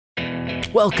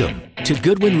Welcome to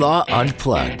Goodwin Law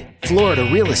Unplugged, Florida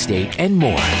real estate and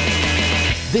more.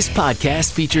 This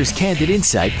podcast features candid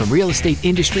insight from real estate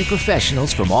industry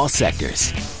professionals from all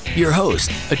sectors. Your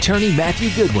host, attorney Matthew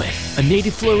Goodwin, a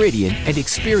native Floridian and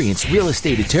experienced real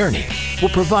estate attorney, will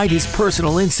provide his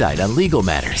personal insight on legal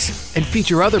matters and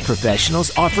feature other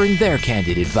professionals offering their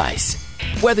candid advice.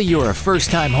 Whether you're a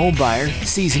first-time homebuyer,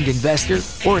 seasoned investor,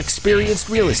 or experienced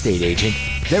real estate agent,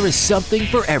 there is something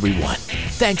for everyone.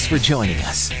 Thanks for joining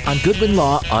us on Goodwin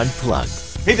Law Unplugged.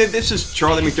 Hey there, this is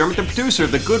Charlie McDermott, the producer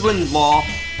of the Goodwin Law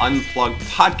Unplugged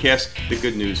podcast. The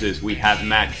good news is we have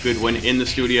Matt Goodwin in the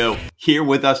studio here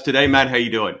with us today. Matt, how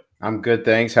you doing? I'm good,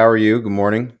 thanks. How are you? Good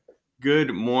morning.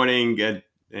 Good morning,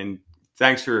 and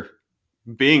thanks for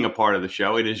being a part of the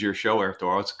show. It is your show, after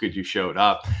all. It's good you showed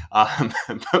up.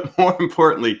 But more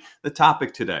importantly, the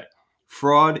topic today,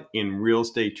 fraud in real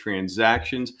estate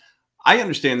transactions. I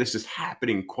understand this is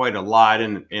happening quite a lot,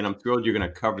 and I'm thrilled you're going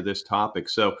to cover this topic.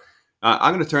 So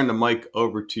I'm going to turn the mic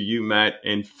over to you, Matt,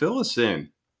 and fill us in.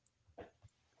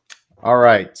 All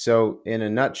right. So in a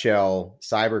nutshell,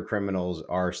 cyber criminals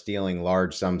are stealing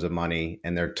large sums of money,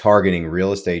 and they're targeting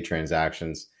real estate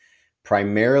transactions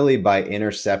primarily by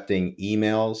intercepting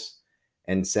emails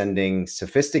and sending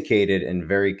sophisticated and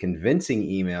very convincing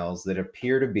emails that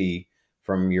appear to be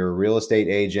from your real estate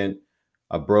agent,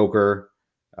 a broker,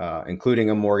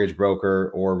 including a mortgage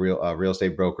broker or real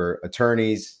estate broker,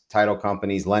 attorneys, title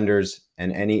companies, lenders,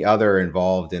 and any other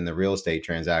involved in the real estate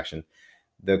transaction.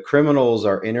 The criminals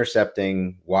are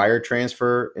intercepting wire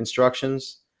transfer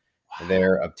instructions. Wow.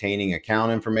 They're obtaining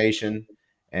account information,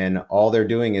 and all they're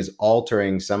doing is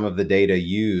altering some of the data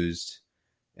used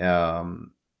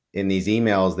in these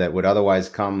emails that would otherwise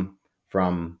come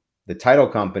from the title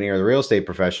company or the real estate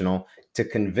professional to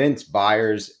convince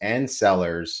buyers and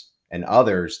sellers and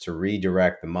others to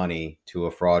redirect the money to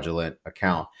a fraudulent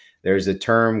account. There's a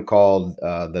term called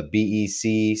the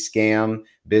BEC scam,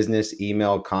 business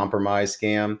email compromise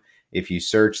scam. If you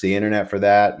search the internet for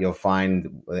that, you'll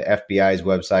find the FBI's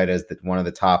website as one of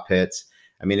the top hits.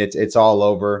 I mean, it's all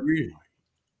over. Really?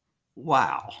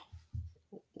 Wow.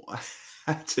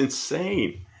 That's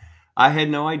insane. I had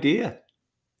no idea.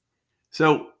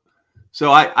 So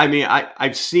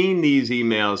I've seen these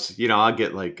emails. You know, I'll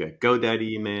get like a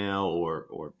GoDaddy email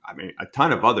or a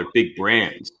ton of other big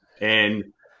brands,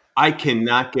 and I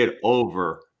cannot get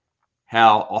over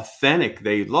how authentic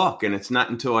they look. And it's not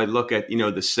until I look at,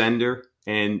 the sender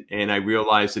and I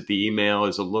realize that the email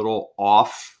is a little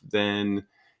off than,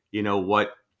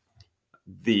 what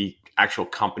the actual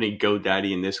company,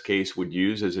 GoDaddy in this case, would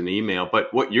use as an email.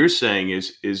 But what you're saying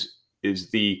is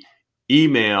the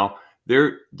email,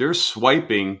 they're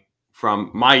swiping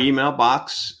from my email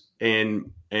box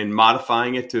and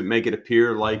modifying it to make it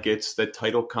appear like it's the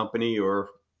title company or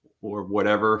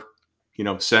whatever,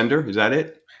 sender. Is that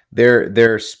it?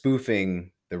 They're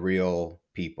spoofing the real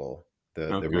people,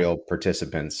 the Okay. real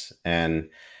participants, and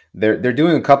they're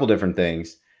doing a couple different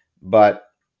things. But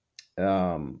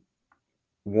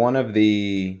one of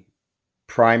the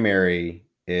primary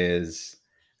is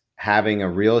having a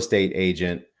real estate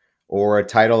agent or a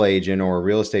title agent or a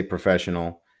real estate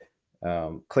professional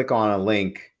click on a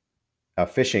link, a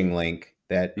phishing link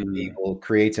that people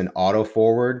creates an auto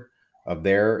forward of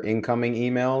their incoming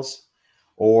emails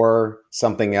or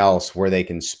something else where they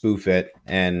can spoof it.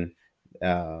 And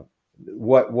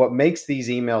what makes these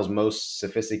emails most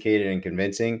sophisticated and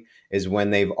convincing is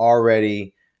when they've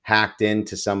already hacked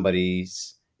into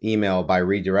somebody's email by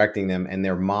redirecting them, and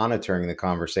they're monitoring the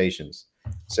conversations.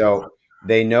 So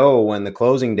they know when the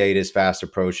closing date is fast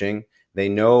approaching. They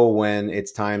know when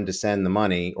it's time to send the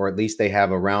money, or at least they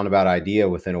have a roundabout idea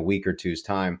within a week or two's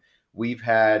time. We've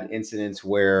had incidents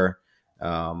where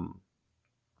the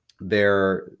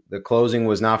closing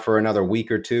was not for another week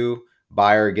or two.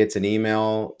 Buyer gets an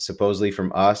email supposedly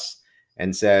from us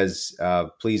and says,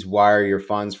 please wire your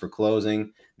funds for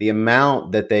closing. The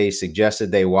amount that they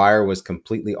suggested they wire was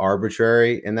completely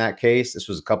arbitrary in that case. This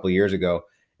was a couple of years ago.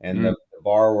 And the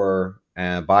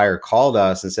buyer called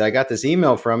us and said, I got this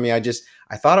email from you.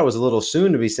 I thought it was a little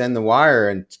soon to be sending the wire,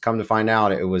 and come to find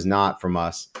out it was not from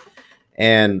us.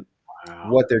 And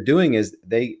what they're doing is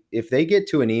if they get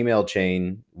to an email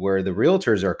chain where the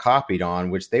realtors are copied on,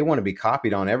 which they want to be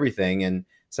copied on everything. And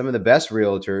some of the best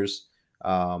realtors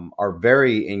are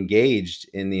very engaged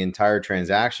in the entire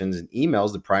transactions, and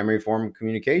emails the primary form of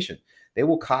communication. They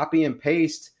will copy and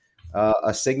paste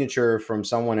a signature from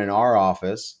someone in our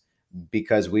office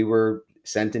because we were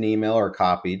sent an email or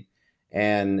copied,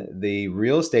 and the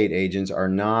real estate agents are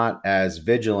not as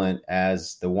vigilant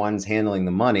as the ones handling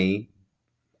the money,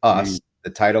 us,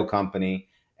 the title company,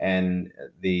 and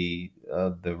the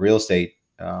real estate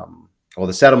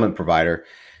the settlement provider.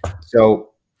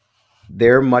 So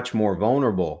they're much more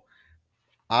vulnerable.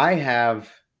 I have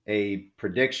a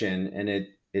prediction, and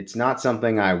it's not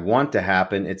something I want to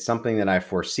happen. It's something that I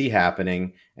foresee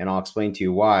happening, and I'll explain to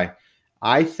you why.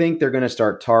 I think they're going to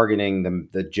start targeting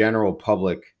the general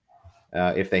public,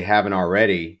 if they haven't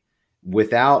already,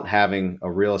 without having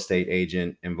a real estate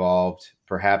agent involved,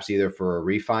 perhaps either for a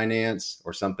refinance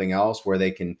or something else where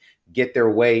they can get their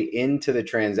way into the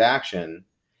transaction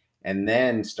and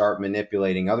then start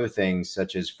manipulating other things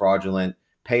such as fraudulent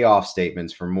payoff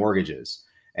statements for mortgages.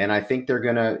 And I think they're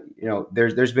going to,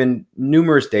 there's been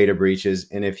numerous data breaches.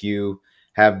 And if you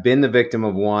have been the victim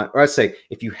of one, or let's say,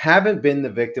 if you haven't been the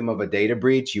victim of a data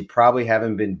breach, you probably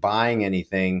haven't been buying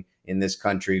anything in this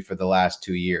country for the last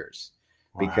 2 years.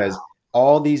 Wow. Because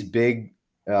all these big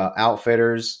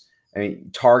outfitters, I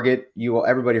mean, Target,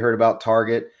 everybody heard about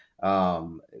Target.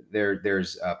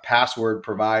 There's password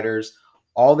providers.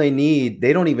 All they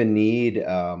don't even need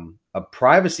a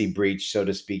privacy breach, so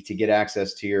to speak, to get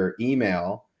access to your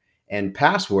email and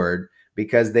password,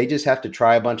 because they just have to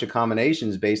try a bunch of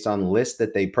combinations based on lists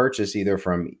that they purchase, either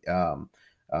from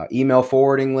email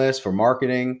forwarding lists for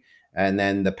marketing, and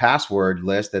then the password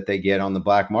list that they get on the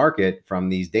black market from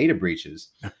these data breaches.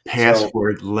 A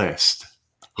password list.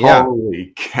 Yeah.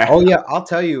 Holy cow. Oh yeah. I'll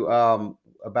tell you,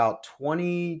 about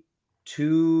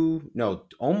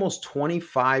almost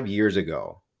 25 years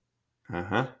ago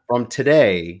from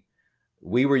today,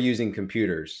 we were using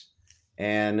computers,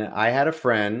 and I had a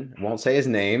friend, won't say his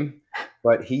name,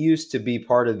 but he used to be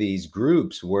part of these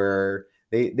groups where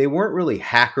they weren't really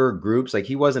hacker groups. Like,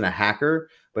 he wasn't a hacker,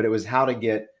 but it was how to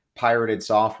get pirated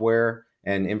software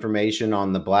and information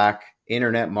on the black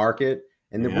internet market.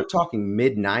 And then we're talking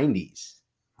mid 90s,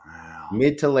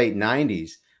 mid to late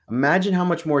 90s. Imagine how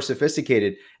much more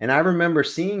sophisticated. And I remember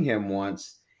seeing him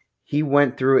once. He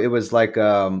went through, it was like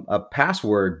a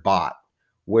password bot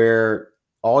where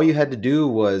all you had to do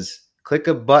was click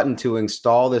a button to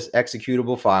install this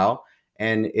executable file,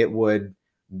 and it would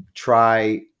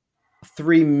try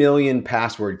 3 million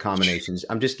password combinations.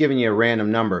 I'm just giving you a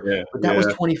random number, but that was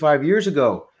 25 years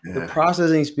ago. The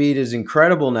processing speed is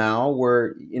incredible now,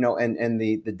 where, and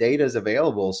the data is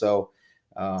available. So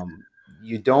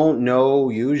you don't know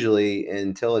usually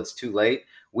until it's too late.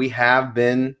 We have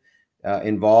been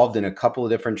involved in a couple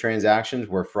of different transactions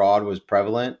where fraud was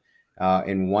prevalent.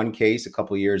 In one case, a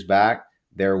couple of years back,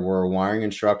 there were wiring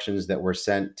instructions that were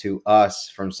sent to us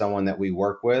from someone that we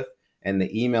work with, and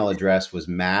the email address was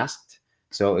masked.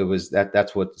 So it was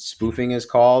that's what spoofing is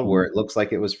called, where it looks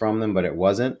like it was from them, but it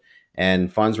wasn't.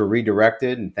 And funds were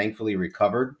redirected and thankfully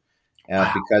recovered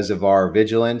because of our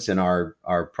vigilance and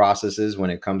our processes when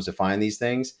it comes to find these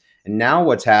things. And now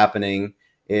what's happening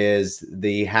is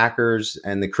the hackers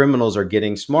and the criminals are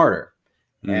getting smarter.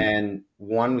 And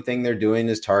one thing they're doing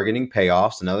is targeting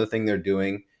payoffs. Another thing they're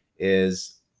doing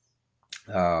is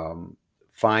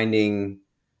finding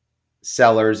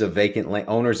sellers of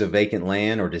owners of vacant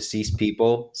land or deceased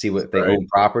people, see what they own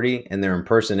property, and they're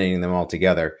impersonating them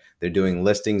altogether. They're doing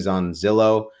listings on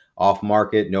Zillow, off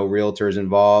market, no realtors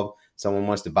involved. Someone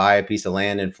wants to buy a piece of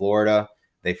land in Florida.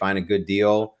 They find a good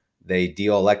deal. They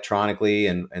deal electronically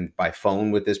and by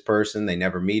phone with this person. They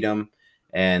never meet them.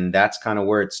 And that's kind of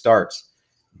where it starts.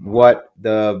 What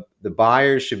the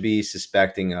buyers should be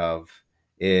suspecting of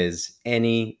is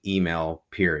any email,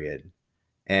 period.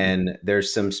 And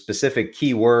there's some specific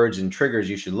keywords and triggers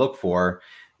you should look for,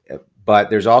 but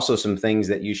there's also some things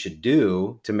that you should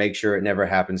do to make sure it never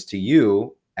happens to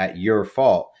you at your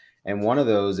fault. And one of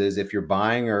those is, if you're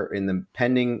buying or in the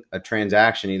pending a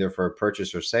transaction, either for a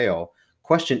purchase or sale,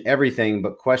 question everything,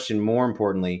 but question, more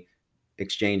importantly,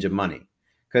 exchange of money.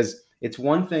 Because it's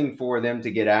one thing for them to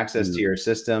get access to your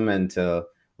system and to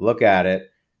look at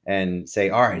it and say,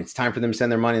 all right, it's time for them to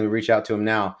send their money and reach out to them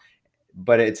now.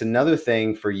 But it's another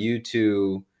thing for you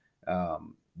to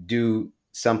do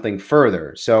something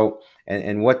further. So,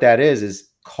 and what that is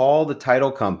call the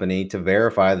title company to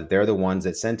verify that they're the ones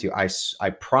that sent you. I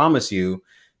promise you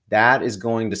that is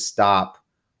going to stop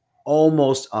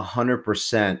almost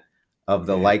 100% of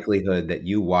the likelihood that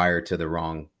you wire to the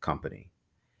wrong company.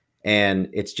 And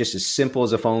it's just as simple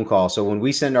as a phone call. So when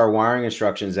we send our wiring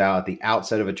instructions out at the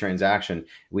outset of a transaction,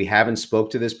 we haven't spoke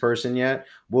to this person yet,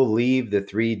 we'll leave the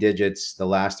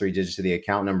last 3 digits of the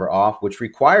account number off, which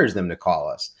requires them to call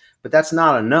us. But that's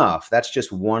not enough. That's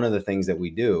just one of the things that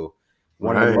we do.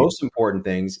 One of the most important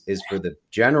things is for the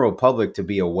general public to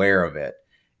be aware of it.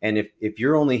 And if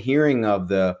you're only hearing of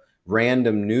the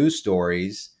random news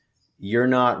stories, you're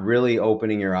not really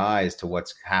opening your eyes to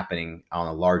what's happening on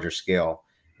a larger scale.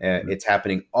 It's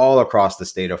happening all across the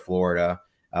state of Florida.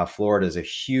 Florida is a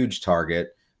huge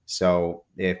target. So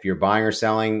if you're buying or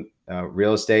selling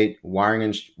real estate,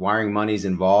 wiring money's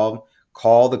involved,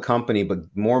 call the company, but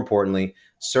more importantly,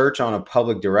 search on a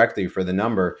public directory for the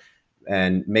number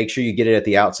and make sure you get it at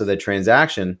the outset of the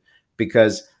transaction,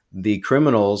 because the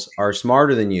criminals are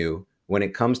smarter than you when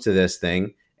it comes to this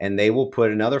thing, and they will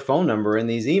put another phone number in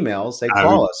these emails. They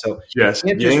call us. So you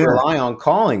can't just rely on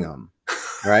calling them,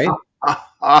 right?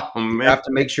 Oh, man. You have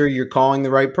to make sure you're calling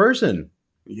the right person.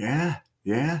 Yeah.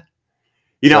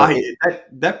 You know,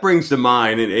 that brings to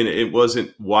mind, and it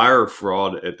wasn't wire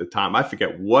fraud at the time. I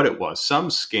forget what it was, some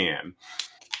scam.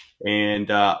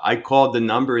 And I called the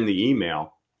number in the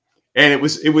email, and it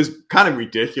was kind of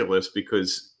ridiculous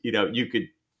because, you know, you could,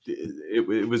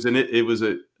 it was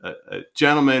a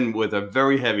gentleman with a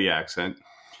very heavy accent,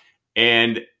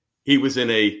 and he was in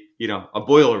a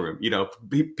boiler room,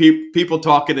 people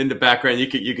talking in the background. You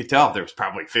could tell there was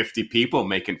probably 50 people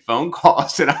making phone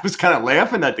calls. And I was kind of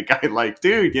laughing at the guy like,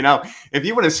 dude, if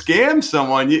you want to scam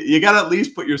someone, you got to at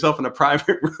least put yourself in a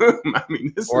private room. I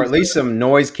mean, or at least some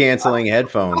noise canceling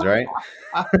headphones, right?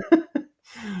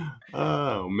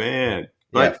 Oh, man.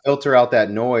 But filter out that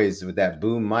noise with that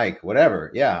boom mic,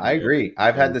 whatever. Yeah, I agree.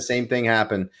 I've had the same thing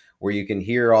happen where you can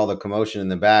hear all the commotion in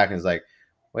the back. And it's like,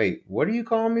 wait, what are you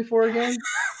calling me for again?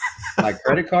 My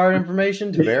credit card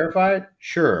information to verify it?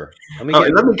 Sure. Let me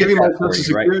give you my social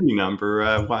security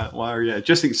number. Why are you?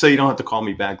 Just so you don't have to call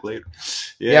me back later.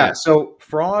 Yeah. So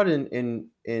fraud and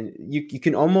you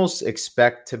can almost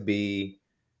expect to be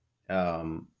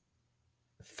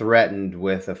threatened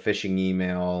with a phishing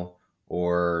email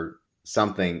or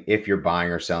something if you're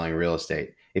buying or selling real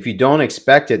estate. If you don't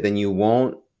expect it, then you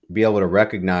won't be able to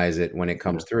recognize it when it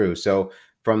comes through. So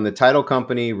from the title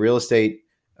company, real estate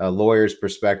lawyer's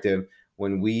perspective,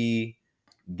 when we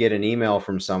get an email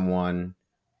from someone,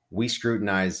 we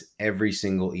scrutinize every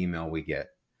single email we get.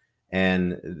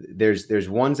 And there's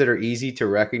ones that are easy to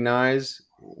recognize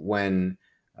when,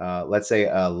 let's say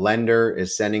a lender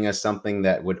is sending us something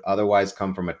that would otherwise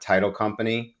come from a title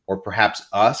company, or perhaps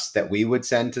us, that we would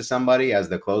send to somebody as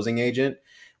the closing agent.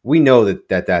 We know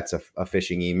that's a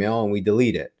phishing email, and we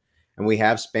delete it. And we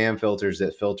have spam filters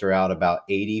that filter out about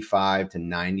 85 to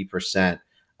 90%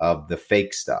 of the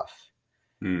fake stuff.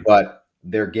 But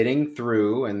they're getting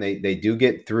through, and they do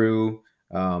get through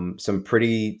some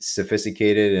pretty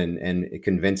sophisticated and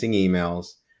convincing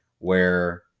emails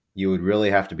where you would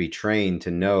really have to be trained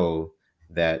to know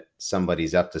that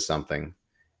somebody's up to something.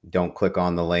 Don't click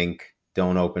on the link.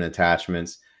 Don't open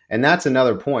attachments. And that's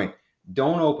another point.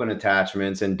 Don't open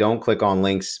attachments and don't click on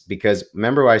links, because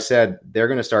remember I said they're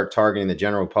going to start targeting the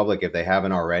general public if they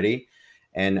haven't already.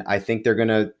 And I think they're going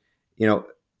to,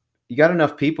 you got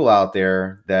enough people out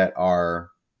there that are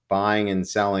buying and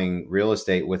selling real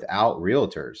estate without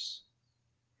realtors.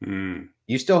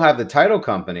 You still have the title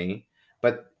company,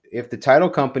 but if the title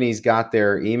company's got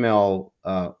their email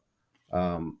on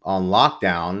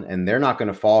lockdown, and they're not going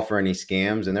to fall for any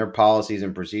scams, and their policies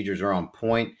and procedures are on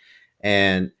point,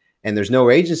 and there's no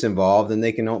agents involved, then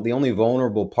the only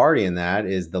vulnerable party in that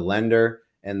is the lender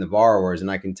and the borrowers.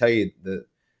 And I can tell you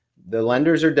the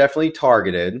lenders are definitely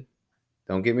targeted.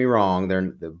 Don't get me wrong.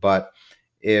 But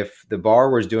if the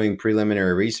borrower is doing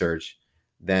preliminary research,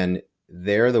 then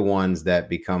they're the ones that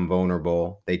become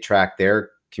vulnerable. They track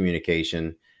their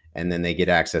communication, and then they get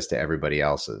access to everybody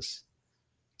else's.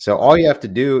 So all you have to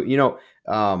do, you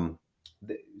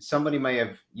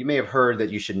may have heard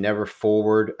that you should never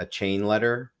forward a chain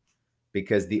letter,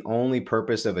 because the only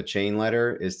purpose of a chain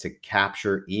letter is to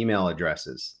capture email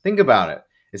addresses. Think about it.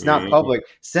 It's not public.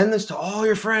 Send this to all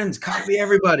your friends, copy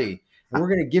everybody, and we're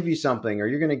going to give you something, or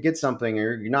you're going to get something,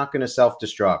 or you're not going to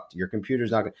self-destruct. Your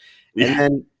computer's not going to, and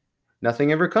then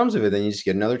nothing ever comes of it. Then you just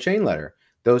get another chain letter.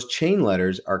 Those chain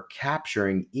letters are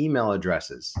capturing email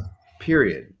addresses,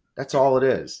 period. That's all it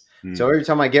is. So every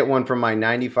time I get one from my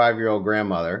 95-year-old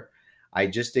grandmother, I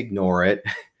just ignore it.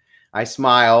 I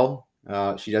smile.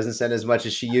 She doesn't send as much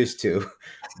as she used to,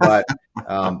 but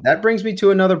that brings me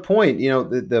to another point.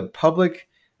 The public,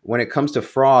 when it comes to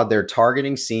fraud, they're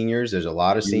targeting seniors. There's a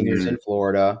lot of seniors in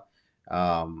Florida.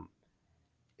 And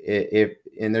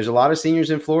there's a lot of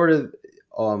seniors in Florida,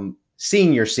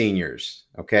 seniors.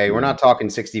 Okay. We're not talking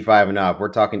 65 and up. We're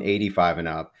talking 85 and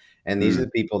up. And these are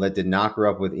the people that did not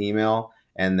grow up with email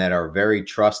and that are very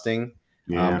trusting.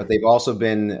 But they've also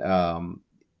been,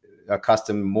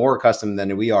 more accustomed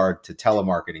than we are to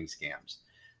telemarketing scams.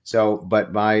 So,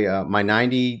 but my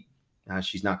 90,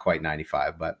 she's not quite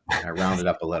 95, but I rounded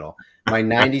up a little. My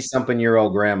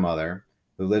 90-something-year-old grandmother,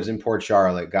 who lives in Port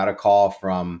Charlotte, got a call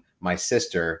from my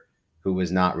sister, who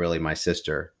was not really my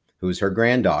sister, who's her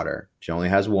granddaughter. She only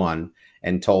has one,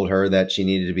 and told her that she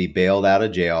needed to be bailed out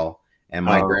of jail And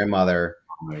my grandmother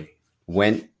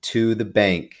went to the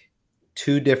bank,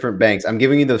 2 different banks. I'm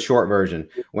giving you the short version.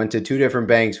 Went to 2 different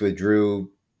banks, withdrew,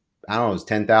 I don't know, it was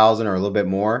 10,000 or a little bit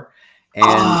more.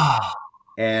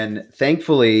 And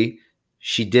thankfully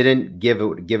she didn't give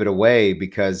it away,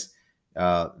 because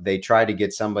they tried to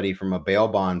get somebody from a bail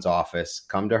bonds office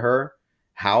come to her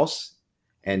house,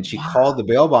 and she called the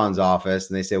bail bonds office,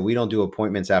 and they said, we don't do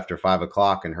appointments after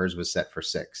 5:00, and hers was set for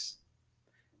 6.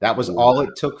 That was all it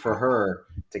took for her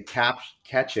to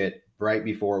catch it right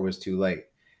before it was too late.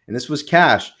 And this was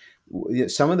cash.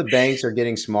 Some of the banks are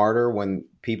getting smarter when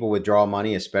people withdraw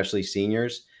money, especially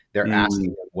seniors. They're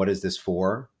asking, what is this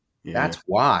for? Yeah. That's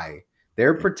why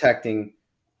they're protecting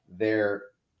their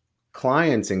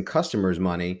clients and customers'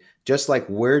 money, just like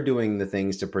we're doing the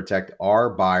things to protect our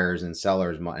buyers and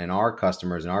sellers and our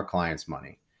customers and our clients'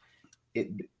 money.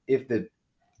 If the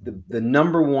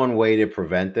number one way to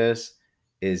prevent this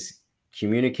is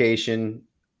communication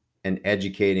and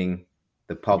educating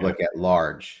the public at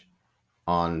large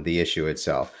on the issue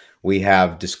itself. We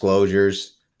have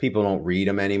disclosures. People don't read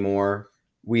them anymore.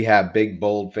 We have big,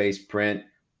 bold face print,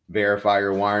 verify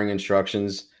your wiring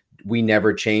instructions. We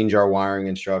never change our wiring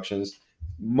instructions.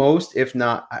 Most, if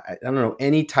not, I don't know,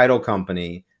 any title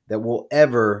company that will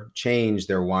ever change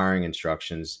their wiring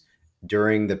instructions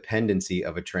during the pendency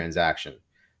of a transaction.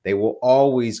 They will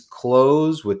always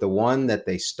close with the one that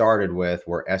they started with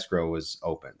where escrow was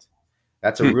opened.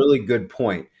 That's a really good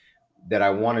point that I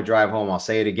want to drive home. I'll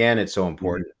say it again. It's so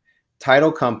important.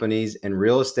 Title companies and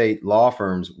real estate law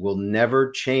firms will never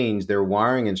change their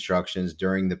wiring instructions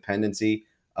during the pendency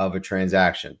of a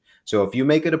transaction. So if you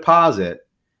make a deposit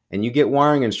and you get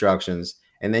wiring instructions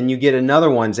and then you get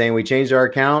another one saying we changed our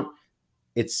account,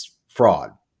 it's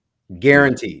fraud,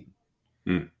 guaranteed.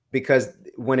 Because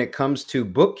when it comes to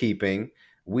bookkeeping,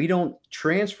 we don't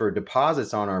transfer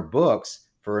deposits on our books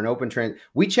for an open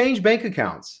we change bank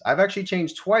accounts. I've actually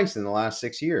changed twice in the last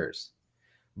 6 years.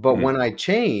 But when I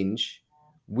change,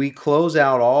 we close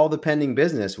out all the pending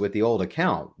business with the old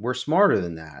account. We're smarter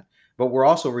than that. But we're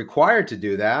also required to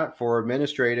do that for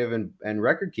administrative and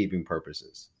record keeping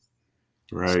purposes.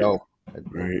 Right. So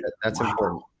that's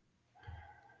important.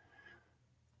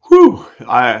 Whew.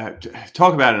 I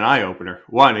talk about an eye opener.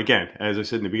 One, again, as I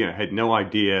said in the beginning, I had no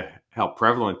idea how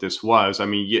prevalent this was. I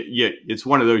mean, it's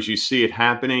one of those, you see it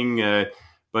happening,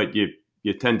 but you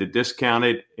tend to discount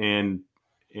it, and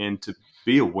to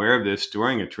be aware of this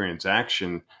during a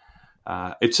transaction.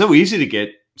 It's so easy to get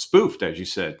spoofed, as you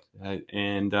said.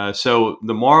 So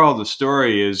the moral of the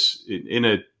story is, in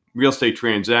a real estate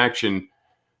transaction,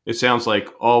 it sounds like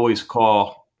always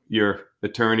call your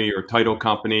attorney or title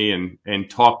company and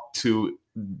talk to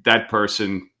that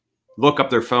person. Look up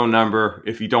their phone number.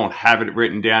 If you don't have it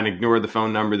written down, ignore the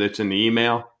phone number that's in the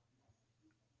email.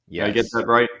 Yes. Did I get that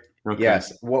right? Okay.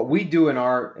 Yes. What we do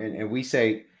and we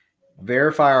say,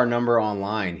 verify our number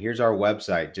online. Here's our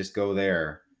website. Just go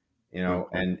there,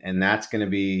 and that's going to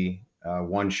be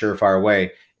one surefire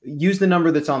way. Use the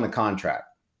number that's on the contract.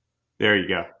 There you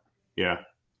go. Yeah.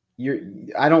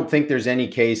 I don't think there's any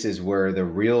cases where the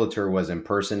realtor was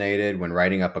impersonated when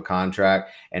writing up a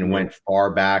contract and went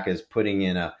far back as putting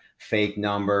in a fake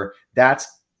number. That's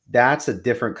a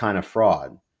different kind of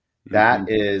fraud.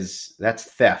 That's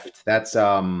theft. That's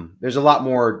there's a lot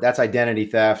more. That's identity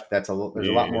theft. There's a lot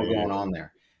more going on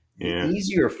there. The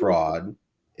easier fraud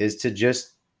is to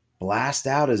just blast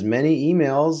out as many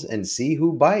emails and see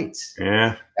who bites.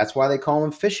 Yeah. That's why they call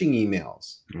them phishing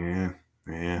emails. Yeah.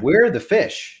 Yeah. We're the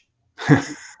fish.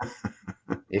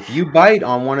 If you bite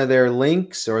on one of their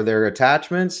links or their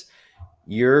attachments,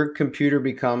 your computer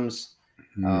becomes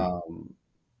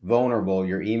vulnerable.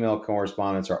 Your email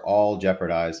correspondence are all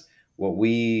jeopardized. What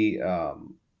we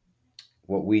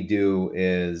do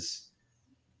is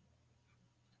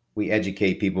we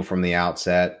educate people from the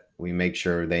outset. We make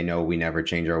sure they know we never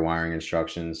change our wiring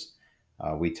instructions.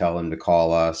 We tell them to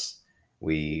call us.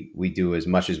 We do as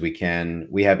much as we can.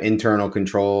 We have internal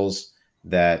controls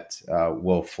that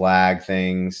will flag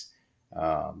things.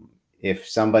 If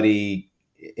somebody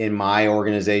in my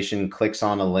organization clicks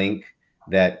on a link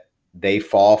that they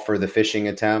fall for the phishing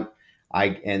attempt,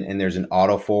 and there's an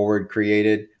auto forward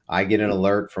created, I get an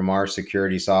alert from our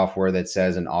security software that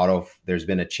says there's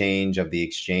been a change of the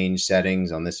exchange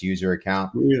settings on this user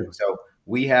account. Yeah. So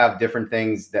we have different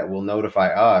things that will notify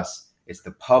us. It's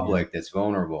the public that's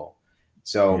vulnerable.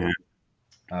 So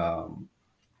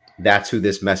that's who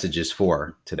this message is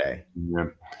for today. Yeah.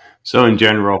 So in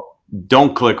general,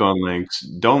 don't click on links.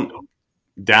 Don't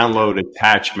download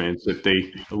attachments. If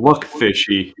they look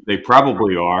fishy, they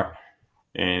probably are.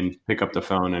 And pick up the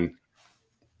phone and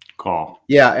call.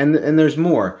 Yeah, and there's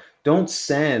more. Don't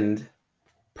send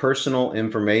personal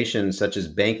information such as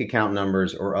bank account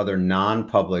numbers or other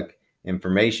non-public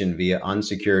information via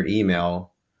unsecured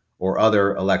email or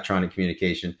other electronic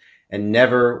communication, and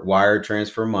never wire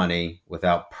transfer money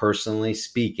without personally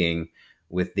speaking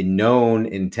with the known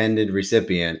intended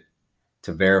recipient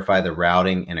to verify the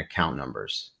routing and account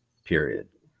numbers, period.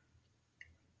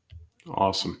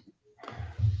 Awesome.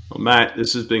 Well, Matt,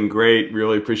 this has been great.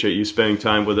 Really appreciate you spending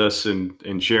time with us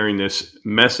and sharing this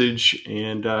message,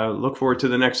 and look forward to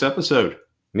the next episode.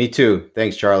 Me too.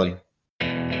 Thanks, Charlie.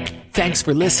 Thanks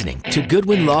for listening to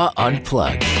Goodwin Law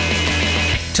Unplugged.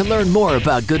 To learn more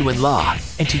about Goodwin Law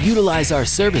and to utilize our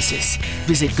services,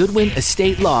 visit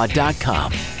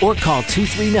GoodwinEstatelaw.com or call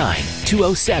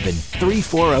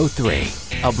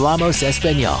 239-207-3403. Hablamos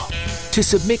Español. To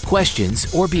submit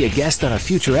questions or be a guest on a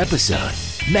future episode,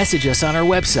 message us on our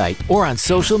website or on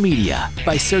social media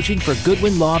by searching for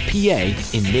Goodwin Law PA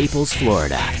in Naples,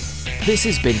 Florida. This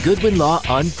has been Goodwin Law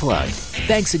Unplugged.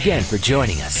 Thanks again for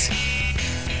joining us.